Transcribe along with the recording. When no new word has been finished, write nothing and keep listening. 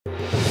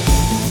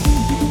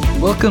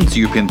Welcome to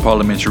European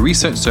Parliamentary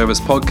Research Service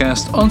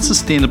podcast on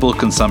sustainable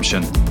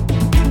consumption.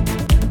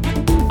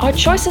 Our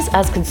choices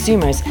as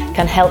consumers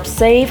can help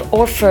save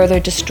or further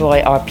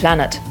destroy our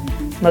planet.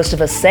 Most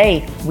of us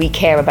say we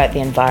care about the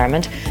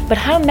environment, but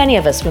how many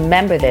of us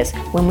remember this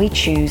when we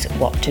choose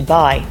what to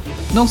buy?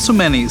 Not so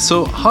many,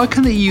 so how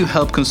can the EU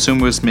help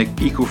consumers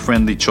make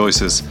eco-friendly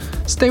choices?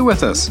 Stay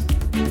with us.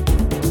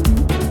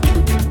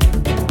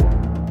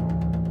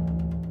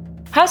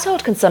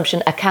 Household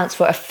consumption accounts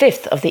for a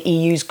fifth of the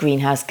EU's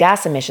greenhouse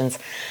gas emissions.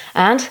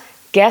 And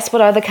guess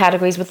what are the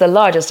categories with the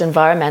largest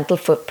environmental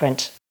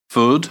footprint?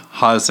 Food,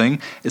 housing,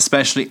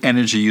 especially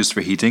energy used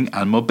for heating,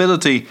 and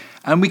mobility.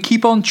 And we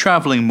keep on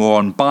travelling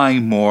more and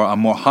buying more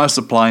and more house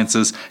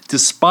appliances,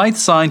 despite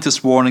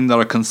scientists warning that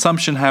our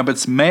consumption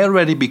habits may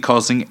already be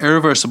causing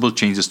irreversible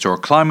changes to our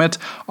climate,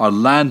 our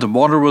land and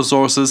water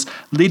resources,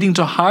 leading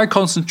to higher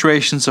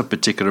concentrations of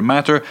particulate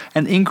matter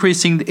and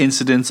increasing the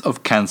incidence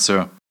of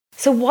cancer.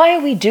 So why are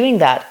we doing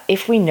that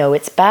if we know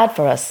it's bad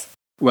for us?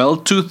 Well,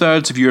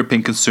 2/3 of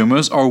European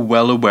consumers are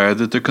well aware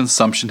that their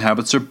consumption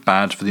habits are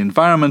bad for the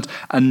environment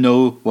and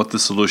know what the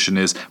solution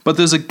is. But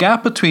there's a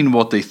gap between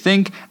what they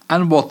think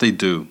and what they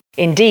do.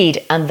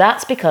 Indeed, and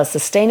that's because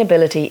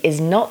sustainability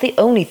is not the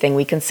only thing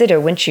we consider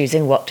when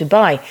choosing what to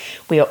buy.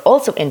 We are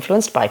also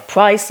influenced by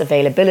price,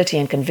 availability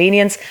and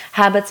convenience,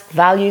 habits,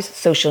 values,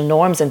 social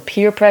norms and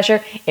peer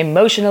pressure,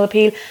 emotional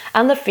appeal,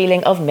 and the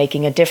feeling of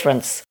making a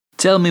difference.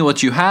 Tell me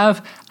what you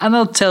have, and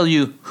I'll tell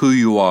you who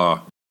you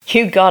are.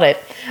 You got it.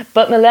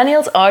 But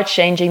millennials are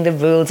changing the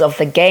rules of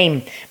the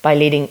game by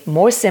leading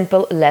more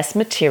simple, less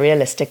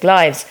materialistic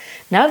lives.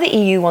 Now the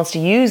EU wants to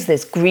use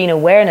this green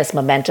awareness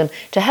momentum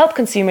to help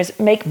consumers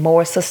make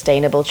more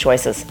sustainable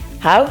choices.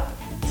 How?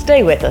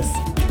 Stay with us.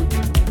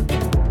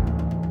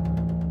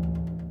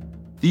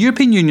 The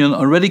European Union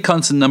already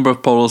counts a number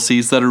of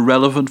policies that are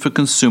relevant for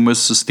consumers'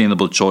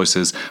 sustainable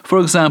choices. For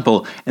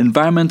example,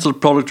 environmental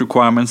product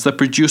requirements that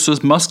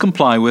producers must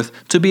comply with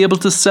to be able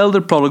to sell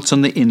their products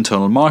on the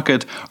internal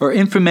market, or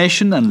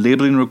information and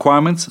labelling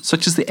requirements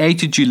such as the A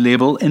to G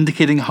label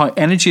indicating how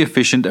energy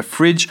efficient a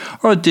fridge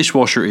or a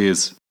dishwasher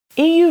is.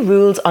 EU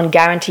rules on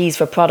guarantees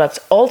for products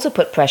also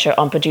put pressure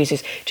on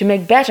producers to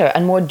make better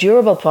and more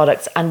durable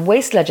products, and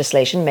waste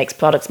legislation makes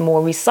products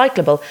more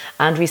recyclable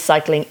and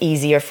recycling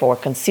easier for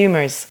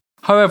consumers.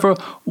 However,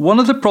 one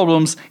of the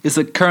problems is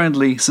that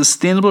currently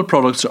sustainable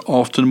products are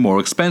often more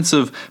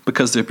expensive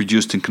because they're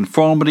produced in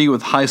conformity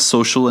with high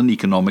social and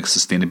economic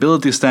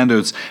sustainability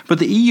standards, but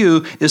the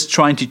EU is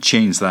trying to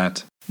change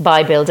that.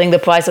 By building the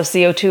price of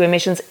CO2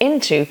 emissions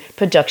into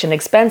production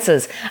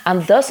expenses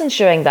and thus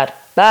ensuring that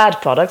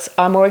bad products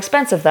are more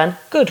expensive than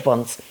good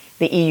ones.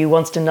 The EU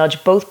wants to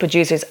nudge both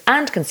producers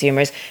and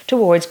consumers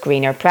towards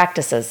greener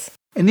practices.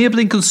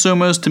 Enabling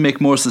consumers to make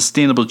more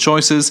sustainable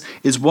choices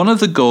is one of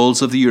the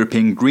goals of the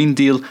European Green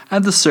Deal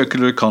and the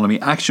Circular Economy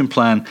Action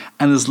Plan,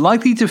 and is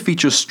likely to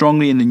feature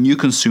strongly in the new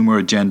consumer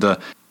agenda.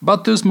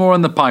 But there's more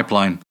in the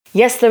pipeline.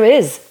 Yes, there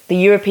is. The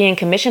European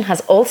Commission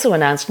has also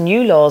announced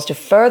new laws to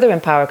further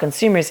empower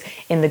consumers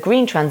in the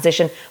green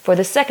transition for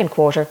the second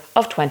quarter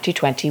of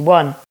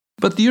 2021.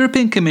 But the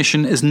European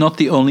Commission is not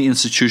the only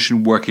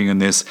institution working on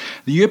this.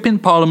 The European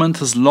Parliament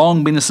has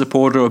long been a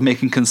supporter of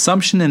making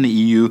consumption in the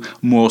EU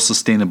more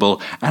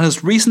sustainable, and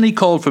has recently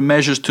called for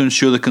measures to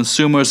ensure that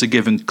consumers are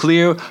given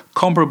clear,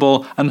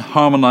 comparable and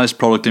harmonised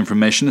product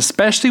information,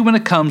 especially when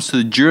it comes to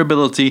the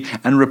durability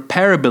and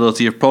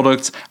repairability of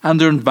products and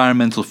their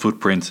environmental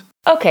footprint.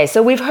 Okay,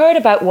 so we've heard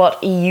about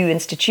what EU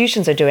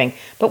institutions are doing,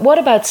 but what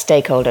about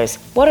stakeholders?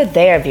 What are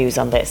their views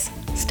on this?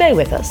 Stay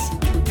with us.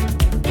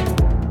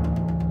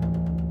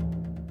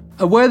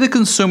 Aware that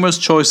consumers'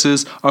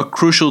 choices are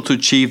crucial to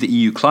achieve the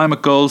EU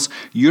climate goals,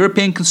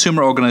 European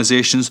consumer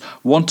organisations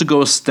want to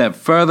go a step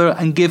further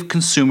and give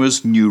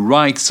consumers new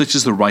rights, such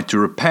as the right to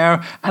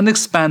repair and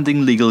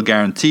expanding legal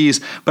guarantees,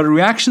 but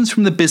reactions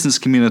from the business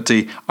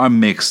community are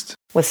mixed.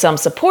 With some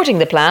supporting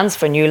the plans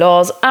for new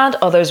laws and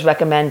others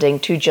recommending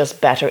to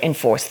just better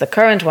enforce the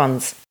current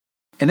ones.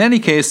 In any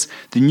case,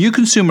 the new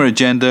consumer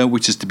agenda,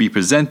 which is to be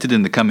presented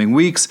in the coming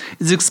weeks,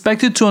 is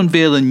expected to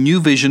unveil a new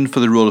vision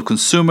for the role of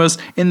consumers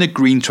in the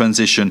green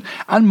transition,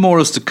 and more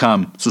is to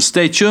come. So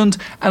stay tuned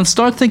and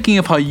start thinking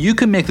of how you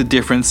can make the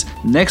difference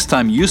next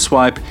time you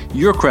swipe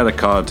your credit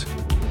card.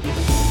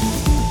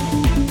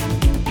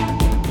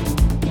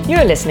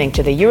 You're listening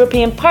to the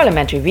European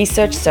Parliamentary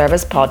Research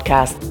Service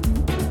podcast.